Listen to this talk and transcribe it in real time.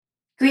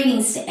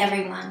Greetings to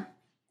everyone.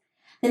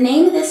 The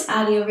name of this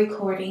audio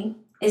recording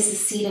is The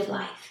Seed of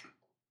Life.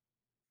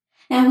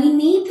 Now we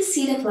need the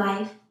seed of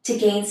life to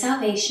gain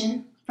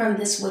salvation from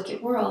this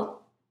wicked world.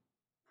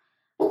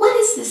 But what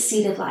is this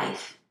seed of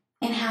life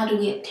and how do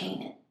we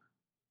obtain it?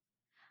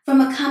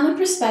 From a common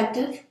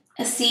perspective,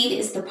 a seed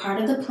is the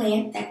part of the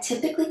plant that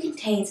typically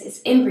contains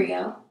its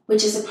embryo,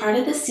 which is a part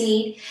of the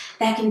seed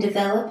that can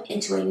develop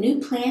into a new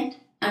plant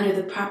under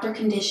the proper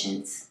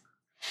conditions.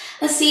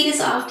 A seed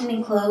is often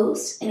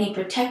enclosed in a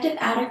protective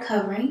outer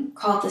covering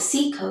called the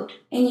seed coat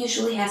and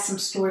usually has some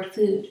stored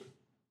food.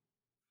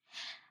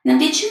 Now,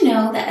 did you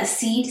know that a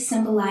seed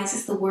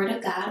symbolizes the Word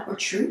of God or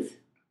truth?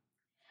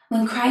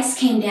 When Christ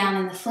came down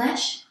in the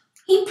flesh,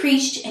 he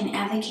preached and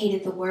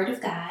advocated the Word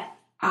of God,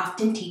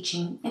 often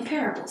teaching in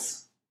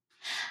parables.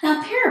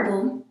 Now, a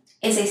parable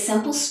is a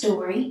simple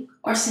story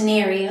or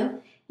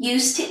scenario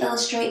used to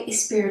illustrate a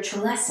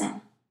spiritual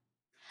lesson.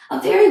 A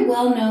very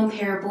well-known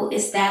parable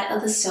is that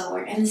of the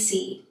sower and the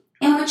seed,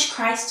 in which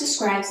Christ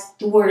describes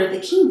the word of the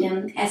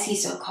kingdom, as he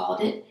so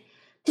called it,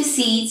 to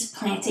seeds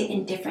planted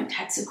in different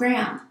types of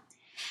ground.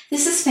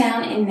 This is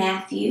found in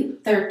Matthew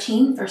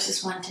 13,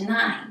 verses 1 to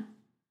 9.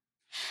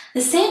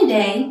 The same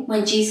day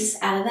went Jesus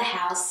out of the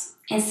house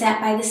and sat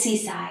by the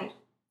seaside,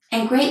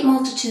 and great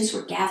multitudes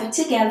were gathered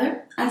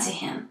together unto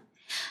him,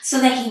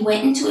 so that he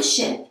went into a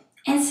ship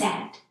and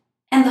sat,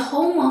 and the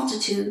whole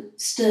multitude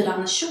stood on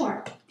the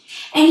shore.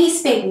 And he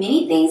spake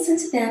many things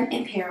unto them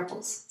in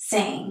parables,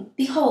 saying,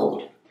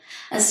 Behold,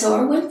 a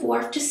sower went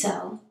forth to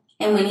sow,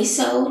 and when he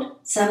sowed,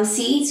 some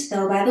seeds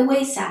fell by the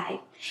wayside,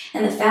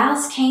 and the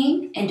fowls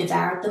came and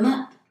devoured them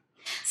up.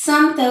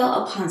 Some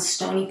fell upon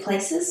stony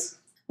places,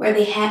 where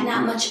they had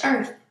not much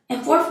earth,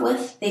 and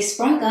forthwith they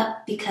sprung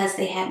up, because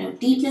they had no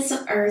deepness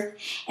of earth,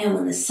 and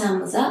when the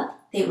sun was up,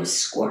 they were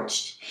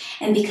scorched,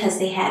 and because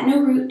they had no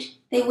root,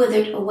 they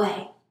withered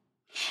away.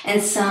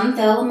 And some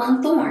fell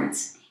among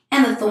thorns,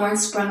 and the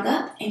thorns sprung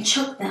up and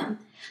choked them.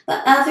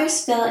 But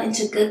others fell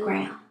into good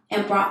ground,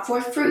 and brought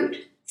forth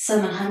fruit,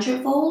 some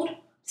 100-fold,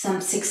 some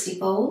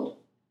 60-fold,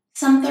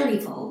 some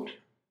 30-fold.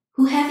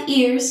 Who hath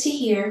ears to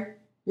hear,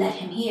 let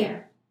him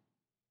hear.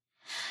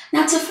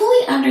 Now, to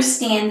fully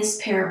understand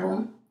this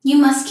parable, you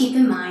must keep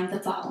in mind the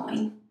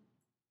following.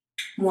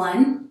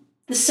 1.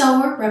 The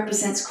sower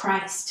represents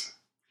Christ.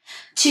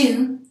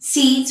 2.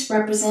 Seeds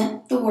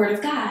represent the Word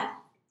of God.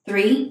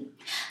 3.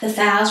 The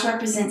fowls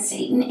represent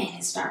Satan and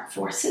his dark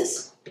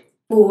forces.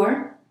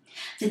 4.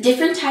 The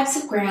different types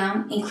of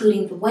ground,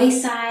 including the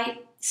wayside,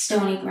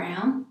 stony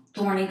ground,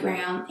 thorny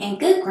ground, and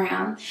good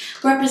ground,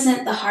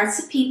 represent the hearts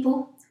of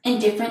people in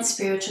different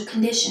spiritual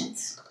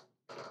conditions.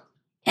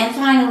 And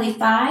finally,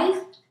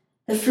 5.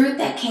 The fruit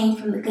that came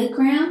from the good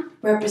ground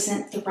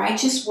represent the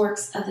righteous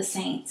works of the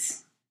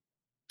saints.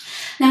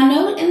 Now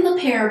note in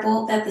the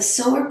parable that the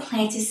sower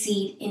planted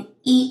seed in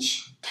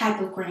each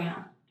type of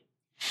ground.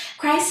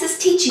 Christ is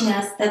teaching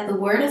us that the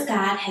Word of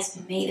God has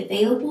been made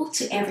available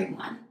to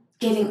everyone,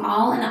 giving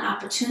all an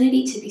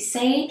opportunity to be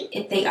saved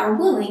if they are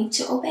willing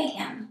to obey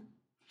Him.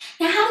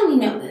 Now, how do we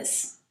know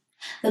this?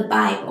 The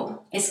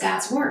Bible is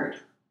God's Word.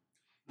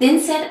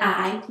 Then said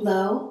I,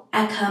 Lo,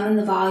 I come in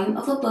the volume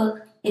of a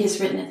book, it is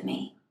written of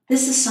me.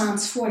 This is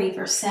Psalms 40,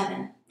 verse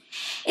 7.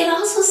 It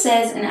also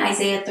says in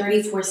Isaiah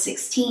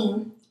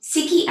 34:16,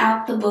 Seek ye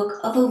out the book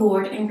of the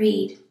Lord and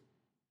read.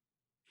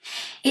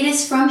 It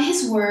is from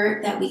His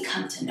Word that we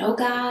come to know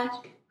God,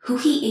 who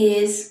He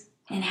is,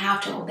 and how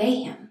to obey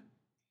Him.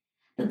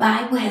 The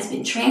Bible has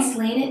been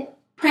translated,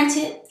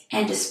 printed,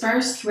 and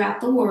dispersed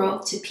throughout the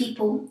world to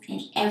people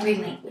in every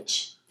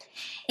language.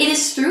 It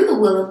is through the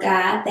will of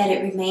God that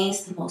it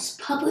remains the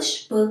most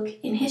published book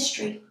in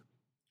history,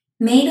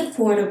 made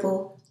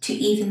affordable to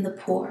even the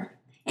poor.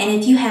 And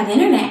if you have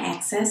internet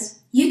access,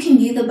 you can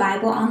view the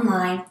Bible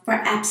online for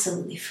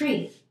absolutely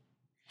free.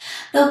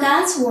 Though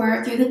God's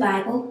Word through the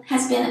Bible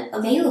has been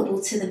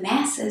available to the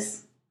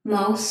masses,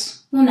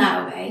 most will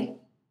not obey.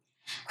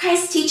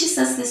 Christ teaches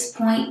us this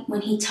point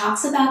when he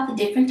talks about the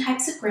different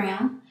types of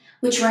ground,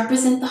 which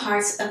represent the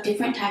hearts of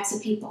different types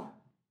of people.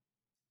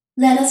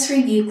 Let us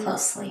review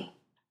closely.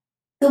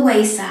 The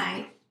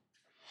wayside.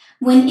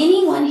 When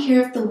anyone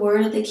heareth the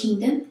word of the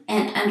kingdom,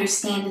 and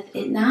understandeth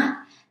it not,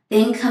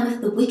 then cometh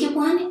the wicked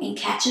one, and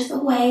catcheth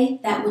away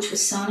that which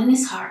was sown in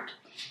his heart.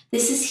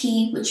 This is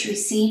he which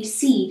received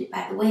seed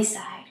by the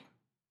wayside.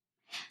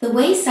 The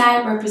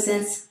wayside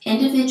represents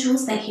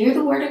individuals that hear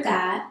the word of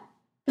God,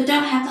 but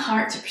don't have the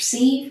heart to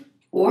perceive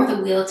or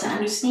the will to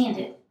understand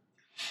it.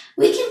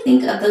 We can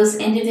think of those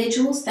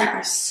individuals that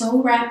are so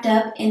wrapped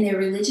up in their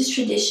religious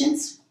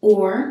traditions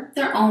or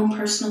their own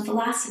personal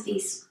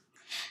philosophies.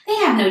 They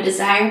have no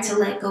desire to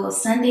let go of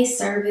Sunday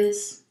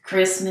service,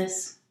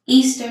 Christmas,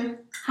 Easter,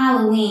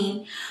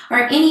 Halloween,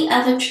 or any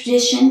other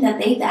tradition that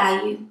they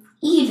value,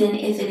 even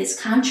if it is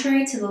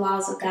contrary to the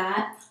laws of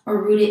God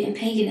or rooted in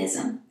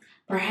paganism.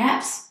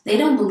 Perhaps they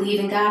don't believe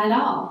in God at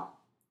all.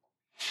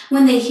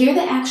 When they hear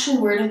the actual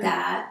word of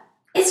God,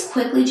 it's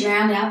quickly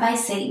drowned out by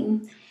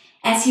Satan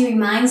as he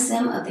reminds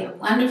them of their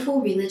wonderful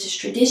religious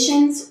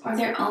traditions or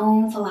their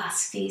own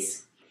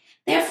philosophies.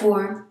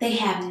 Therefore, they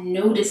have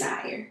no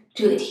desire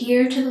to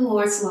adhere to the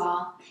Lord's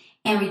law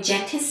and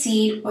reject his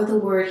seed or the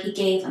word he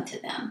gave unto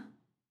them.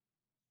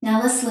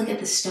 Now let's look at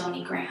the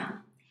stony ground.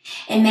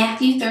 In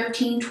Matthew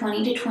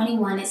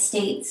 13:20-21 it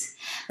states,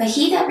 But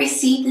he that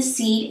received the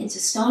seed into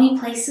stony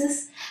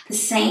places, the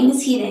same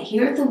is he that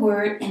heareth the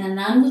word, and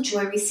anon with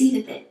joy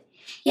receiveth it.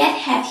 Yet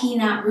hath he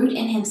not root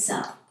in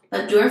himself,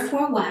 but dureth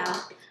for a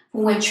while.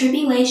 For when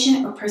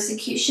tribulation or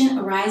persecution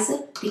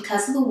ariseth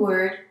because of the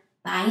word,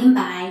 by and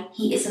by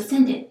he is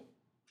offended.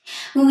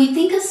 When we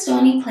think of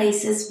stony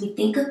places, we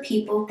think of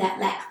people that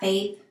lack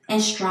faith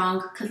and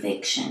strong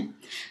conviction,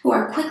 who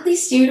are quickly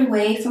steered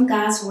away from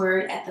God's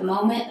word at the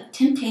moment of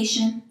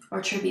temptation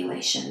or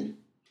tribulation.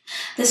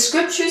 The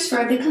scriptures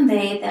further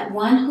convey that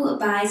one who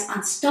abides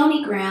on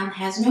stony ground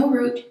has no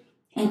root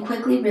and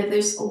quickly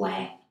withers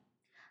away.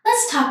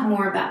 Let's talk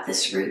more about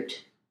this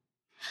root.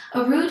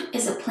 A root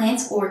is a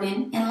plant's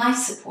organ and life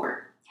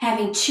support,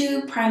 having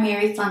two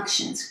primary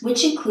functions,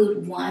 which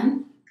include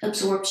 1,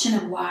 absorption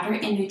of water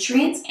and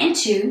nutrients, and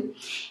 2,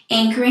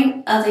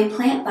 anchoring of a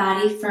plant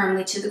body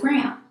firmly to the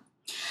ground.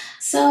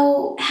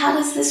 So, how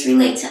does this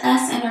relate to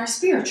us and our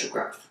spiritual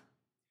growth?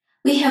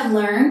 We have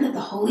learned that the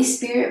Holy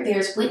Spirit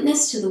bears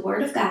witness to the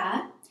Word of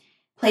God,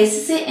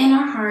 places it in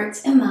our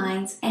hearts and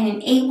minds, and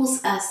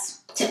enables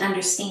us to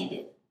understand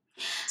it.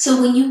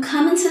 So when you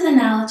come into the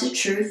knowledge of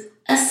truth,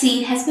 a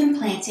seed has been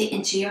planted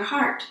into your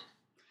heart.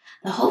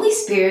 The Holy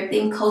Spirit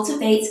then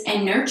cultivates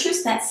and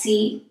nurtures that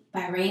seed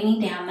by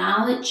raining down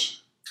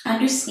knowledge,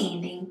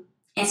 understanding,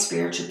 and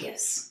spiritual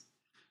gifts.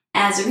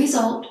 As a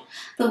result,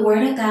 the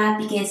Word of God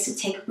begins to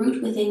take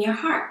root within your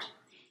heart.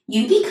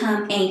 You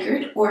become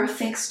anchored or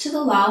affixed to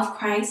the law of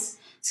Christ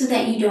so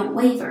that you don't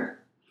waver.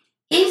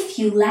 If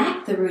you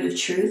lack the root of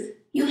truth,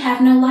 you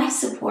have no life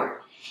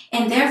support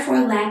and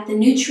therefore lack the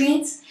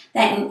nutrients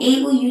that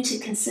enable you to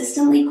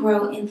consistently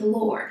grow in the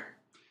Lord.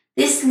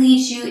 This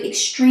leaves you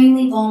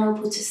extremely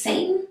vulnerable to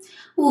Satan,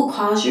 who will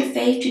cause your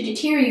faith to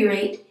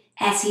deteriorate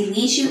as he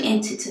leads you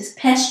into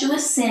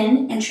tempestuous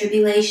sin and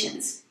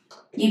tribulations.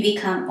 You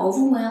become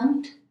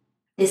overwhelmed,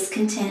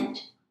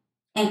 discontent,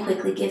 and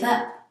quickly give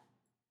up.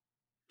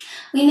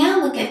 We now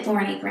look at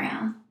thorny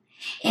ground.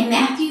 In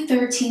Matthew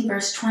 13,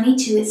 verse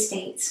 22, it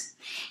states,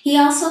 He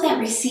also that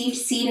received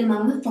seed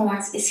among the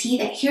thorns is he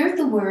that heareth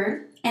the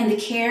word, and the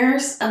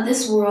cares of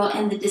this world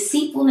and the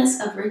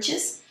deceitfulness of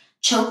riches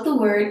choke the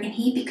word, and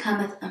he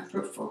becometh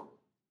unfruitful.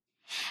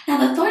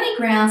 Now the thorny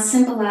ground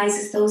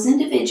symbolizes those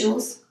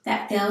individuals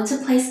that fail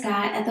to place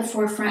God at the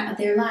forefront of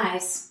their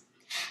lives,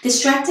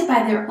 distracted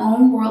by their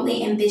own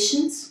worldly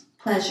ambitions,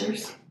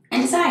 pleasures,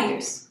 and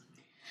desires.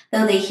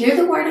 Though they hear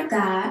the word of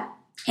God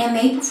and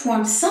may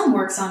perform some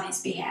works on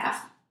his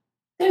behalf,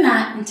 they're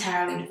not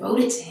entirely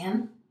devoted to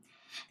him.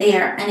 They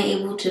are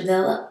unable to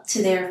develop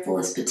to their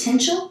fullest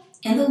potential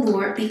in the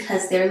Lord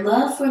because their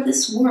love for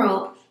this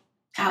world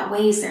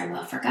outweighs their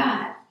love for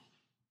God.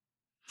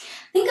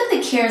 Think of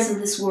the cares of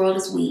this world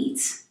as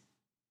weeds.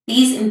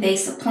 These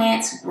invasive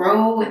plants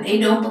grow where they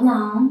don't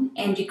belong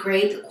and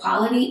degrade the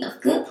quality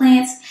of good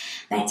plants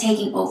by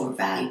taking over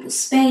valuable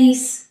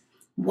space,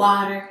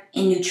 water,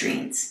 and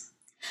nutrients.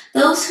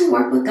 Those who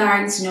work with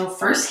gardens know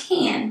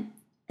firsthand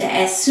that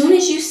as soon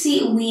as you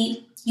see a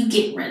weed, you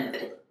get rid of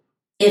it.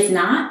 If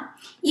not,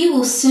 you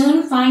will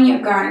soon find your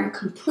garden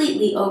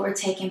completely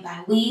overtaken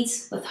by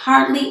weeds with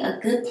hardly a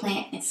good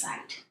plant in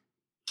sight.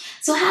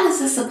 So how does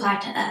this apply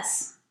to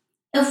us?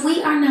 If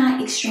we are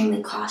not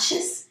extremely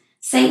cautious,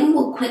 Satan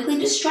will quickly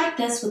distract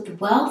us with the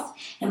wealth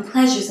and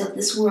pleasures of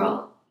this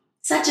world,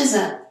 such as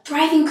a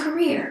thriving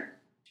career,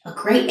 a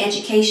great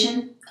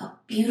education, a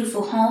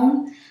beautiful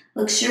home,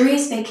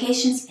 luxurious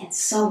vacations, and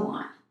so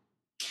on.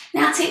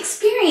 Now, to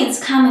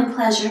experience common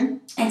pleasure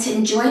and to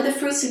enjoy the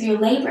fruits of your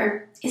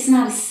labor is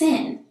not a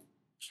sin.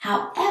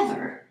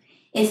 However,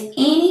 if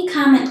any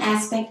common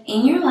aspect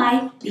in your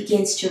life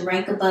begins to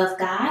rank above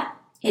God,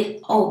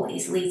 it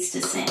always leads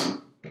to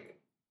sin.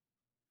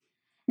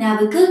 Now,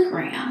 the good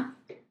ground.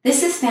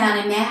 This is found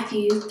in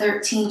Matthew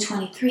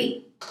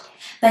 13:23.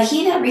 But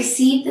he that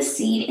received the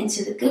seed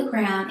into the good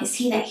ground is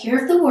he that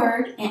heareth the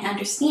word and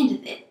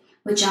understandeth it,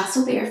 which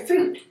also beareth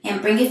fruit,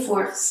 and bringeth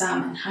forth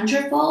some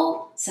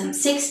 100-fold, some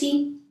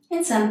 60,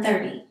 and some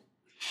 30.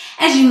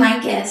 As you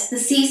might guess, the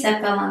seeds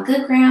that fell on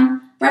good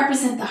ground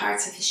represent the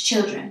hearts of his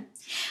children.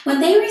 When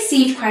they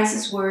received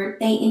Christ's word,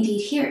 they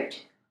indeed hear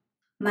it.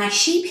 My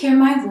sheep hear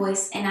my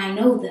voice, and I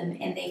know them,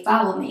 and they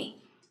follow me.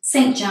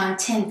 St. John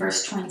 10,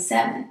 verse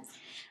 27.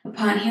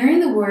 Upon hearing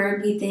the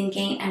word, we then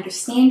gain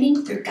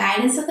understanding through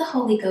guidance of the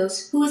Holy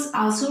Ghost, who is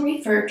also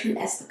referred to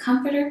as the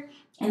Comforter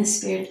and the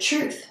Spirit of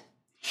Truth.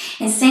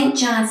 In St.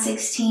 John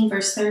 16,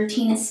 verse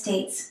 13, it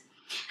states,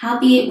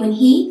 Howbeit when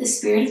he, the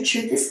Spirit of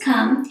Truth, is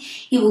come,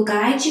 he will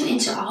guide you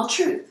into all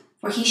truth,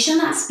 for he shall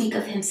not speak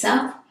of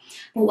himself,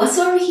 but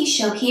whatsoever he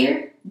shall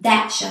hear,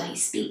 that shall he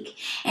speak,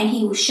 and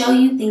he will show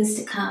you things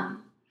to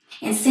come.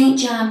 In St.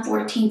 John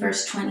 14,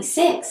 verse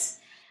 26,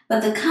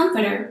 But the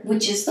Comforter,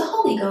 which is the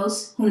Holy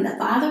Ghost, whom the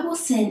Father will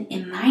send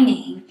in my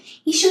name,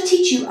 he shall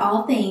teach you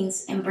all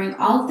things, and bring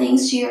all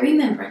things to your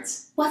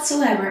remembrance,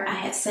 whatsoever I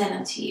have said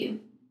unto you.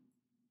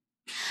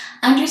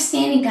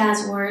 Understanding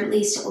God's word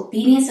leads to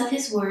obedience of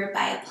his word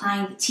by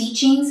applying the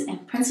teachings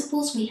and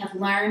principles we have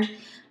learned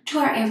to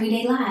our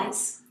everyday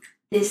lives.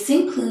 This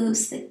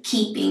includes the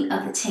keeping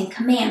of the 10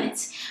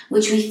 Commandments,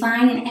 which we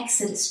find in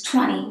Exodus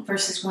 20,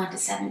 verses 1 to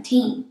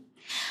 17.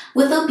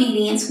 With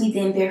obedience, we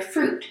then bear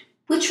fruit,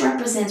 which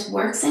represents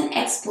works and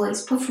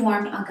exploits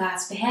performed on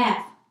God's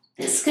behalf.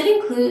 This could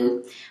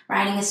include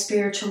writing a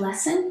spiritual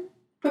lesson,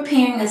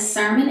 preparing a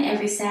sermon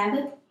every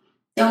Sabbath,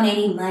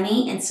 donating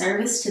money and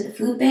service to the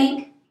food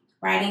bank,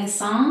 writing a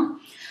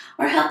song,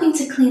 or helping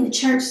to clean the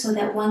church so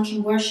that one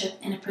can worship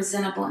in a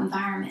presentable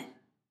environment.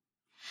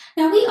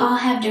 Now, we all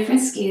have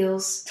different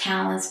skills,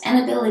 talents,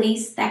 and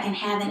abilities that can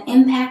have an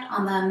impact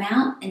on the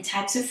amount and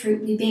types of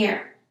fruit we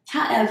bear.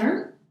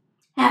 However,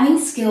 having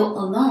skill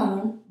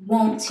alone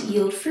won't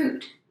yield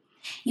fruit.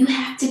 You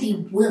have to be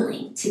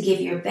willing to give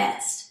your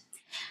best.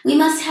 We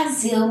must have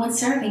zeal when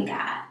serving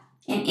God,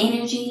 and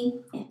energy,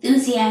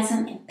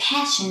 enthusiasm, and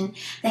passion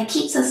that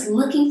keeps us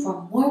looking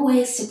for more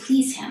ways to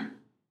please him.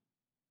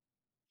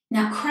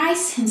 Now,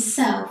 Christ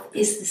himself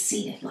is the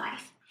seed of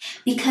life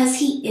because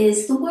he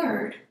is the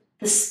Word,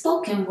 the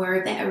spoken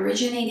word that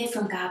originated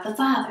from God the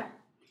Father.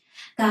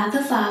 God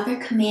the Father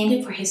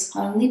commanded for his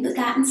only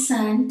begotten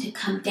Son to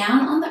come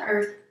down on the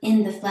earth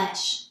in the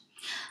flesh.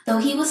 Though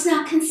he was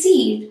not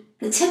conceived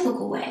the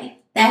typical way,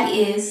 that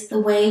is, the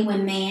way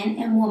when man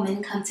and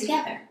woman come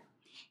together.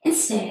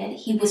 Instead,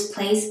 he was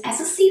placed as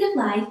a seed of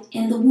life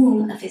in the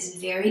womb of his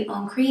very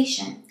own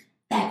creation,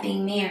 that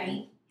being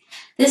Mary.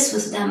 This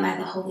was done by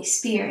the Holy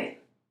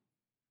Spirit.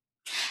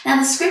 Now,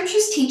 the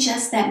scriptures teach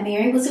us that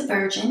Mary was a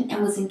virgin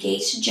and was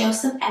engaged to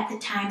Joseph at the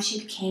time she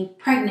became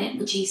pregnant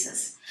with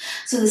Jesus.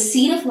 So the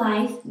seed of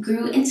life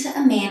grew into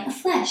a man of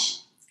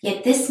flesh.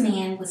 Yet this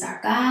man was our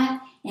God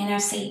and our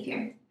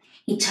Savior.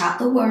 He taught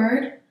the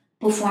word,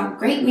 performed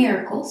great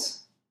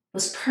miracles,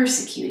 was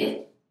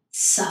persecuted,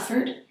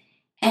 suffered,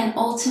 and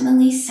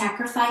ultimately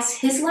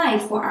sacrificed his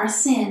life for our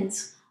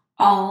sins,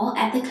 all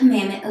at the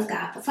commandment of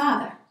God the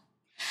Father.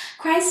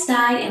 Christ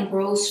died and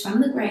rose from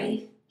the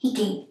grave. He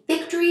gained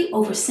victory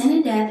over sin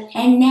and death,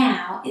 and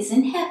now is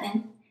in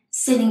heaven,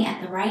 sitting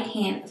at the right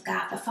hand of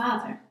God the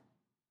Father.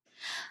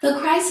 Though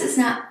Christ is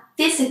not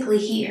physically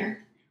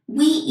here,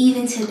 we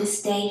even to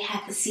this day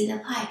have the seed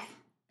of life.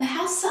 But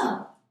how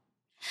so?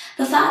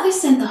 The Father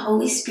sent the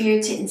Holy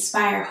Spirit to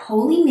inspire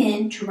holy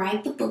men to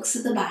write the books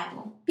of the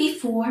Bible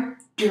before,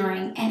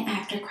 during, and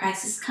after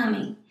Christ's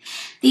coming.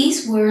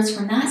 These words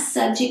were not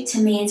subject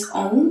to man's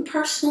own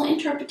personal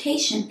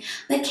interpretation,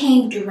 but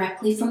came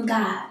directly from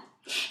God.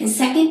 In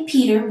 2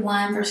 Peter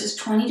 1, verses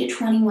 20 to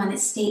 21, it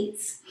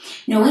states,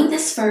 "Knowing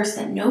this first,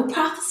 that no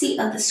prophecy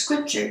of the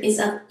Scripture is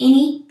of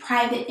any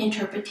private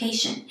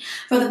interpretation.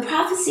 For the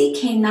prophecy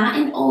came not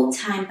in old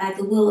time by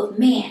the will of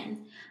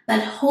man,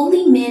 but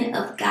holy men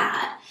of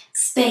God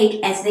spake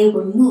as they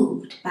were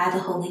moved by the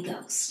Holy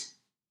Ghost."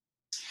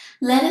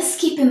 Let us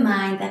keep in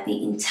mind that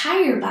the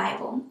entire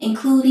Bible,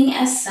 including,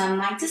 as some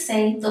like to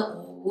say, the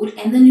Old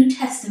and the New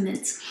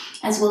Testaments,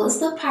 as well as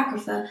the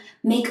Apocrypha,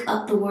 make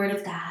up the Word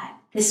of God,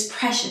 this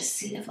precious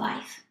seed of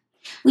life.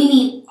 We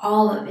need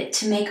all of it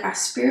to make our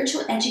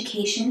spiritual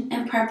education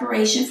and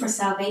preparation for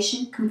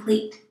salvation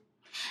complete.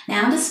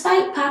 Now,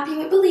 despite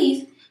popular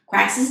belief,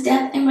 Christ's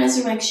death and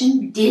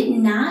resurrection did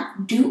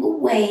not do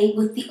away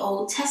with the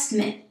Old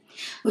Testament,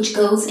 which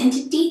goes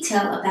into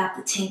detail about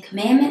the 10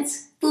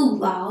 Commandments, food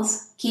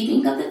laws,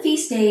 keeping of the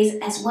feast days,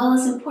 as well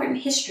as important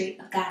history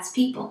of God's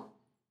people.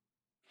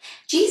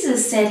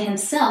 Jesus said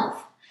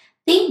himself,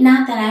 "Think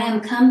not that I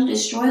am come to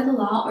destroy the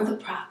law or the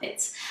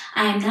prophets.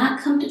 I am not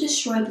come to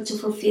destroy, but to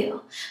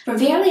fulfill. For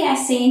verily I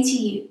say unto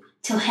you,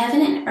 till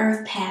heaven and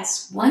earth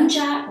pass, one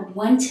jot or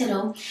one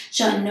tittle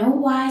shall in no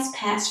wise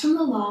pass from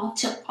the law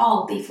till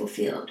all be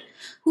fulfilled.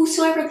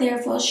 Whosoever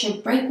therefore shall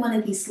break one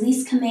of these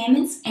least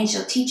commandments, and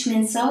shall teach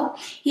men so,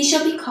 he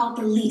shall be called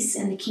the least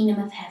in the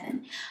kingdom of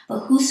heaven.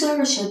 But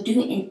whosoever shall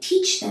do and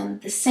teach them,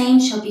 the same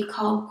shall be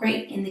called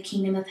great in the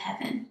kingdom of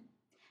heaven."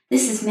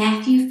 This is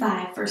Matthew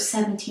 5, verse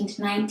 17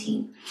 to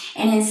 19.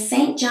 And in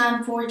St.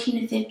 John 14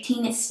 to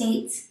 15, it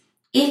states,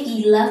 "If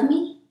ye love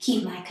me,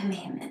 keep my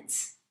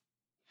commandments."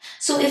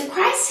 So if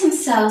Christ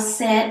himself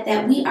said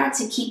that we are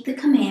to keep the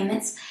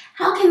commandments,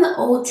 how can the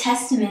Old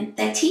Testament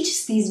that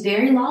teaches these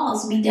very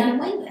laws be done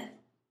away with?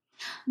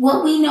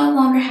 What we no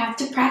longer have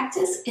to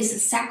practice is the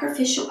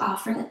sacrificial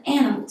offering of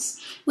animals,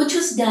 which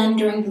was done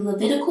during the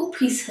Levitical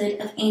priesthood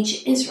of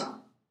ancient Israel.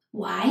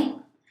 Why?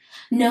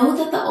 Know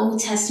that the Old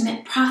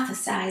Testament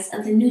prophesies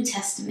of the New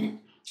Testament.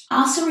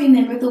 Also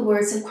remember the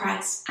words of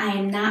Christ, "I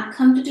am not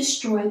come to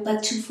destroy,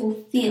 but to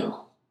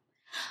fulfill."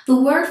 The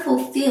word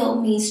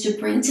fulfill means to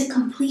bring to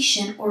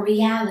completion or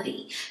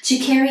reality, to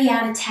carry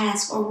out a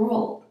task or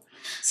role.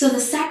 So the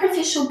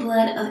sacrificial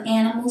blood of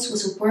animals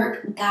was a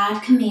work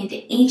God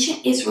commanded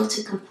ancient Israel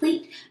to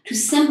complete to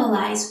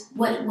symbolize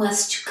what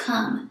was to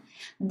come.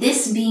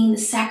 this being the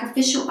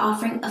sacrificial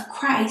offering of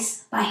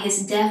Christ by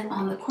his death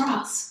on the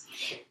cross.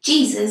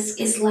 Jesus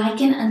is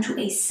likened unto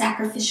a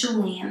sacrificial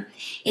lamb.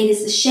 It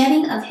is the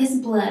shedding of his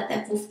blood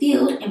that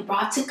fulfilled and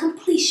brought to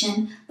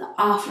completion the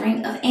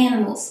offering of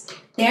animals.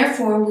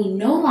 Therefore, we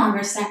no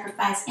longer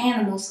sacrifice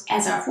animals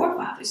as our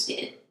forefathers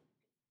did.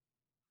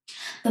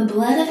 The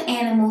blood of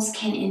animals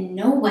can in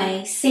no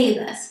way save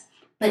us,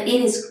 but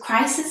it is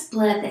Christ's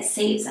blood that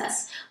saves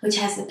us, which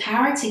has the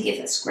power to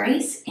give us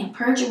grace and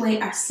purge away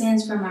our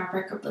sins from our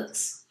record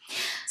books.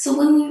 So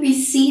when we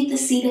receive the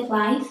seed of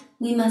life,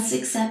 we must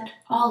accept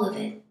all of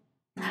it,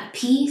 not a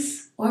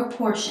piece or a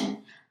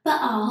portion,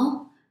 but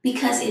all,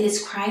 because it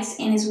is Christ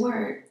and his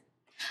word.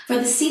 For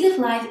the seed of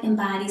life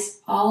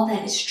embodies all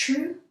that is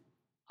true,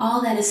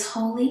 all that is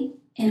holy,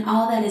 and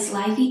all that is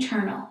life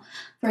eternal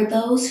for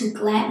those who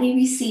gladly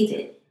receive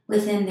it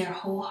within their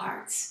whole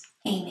hearts.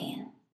 Amen.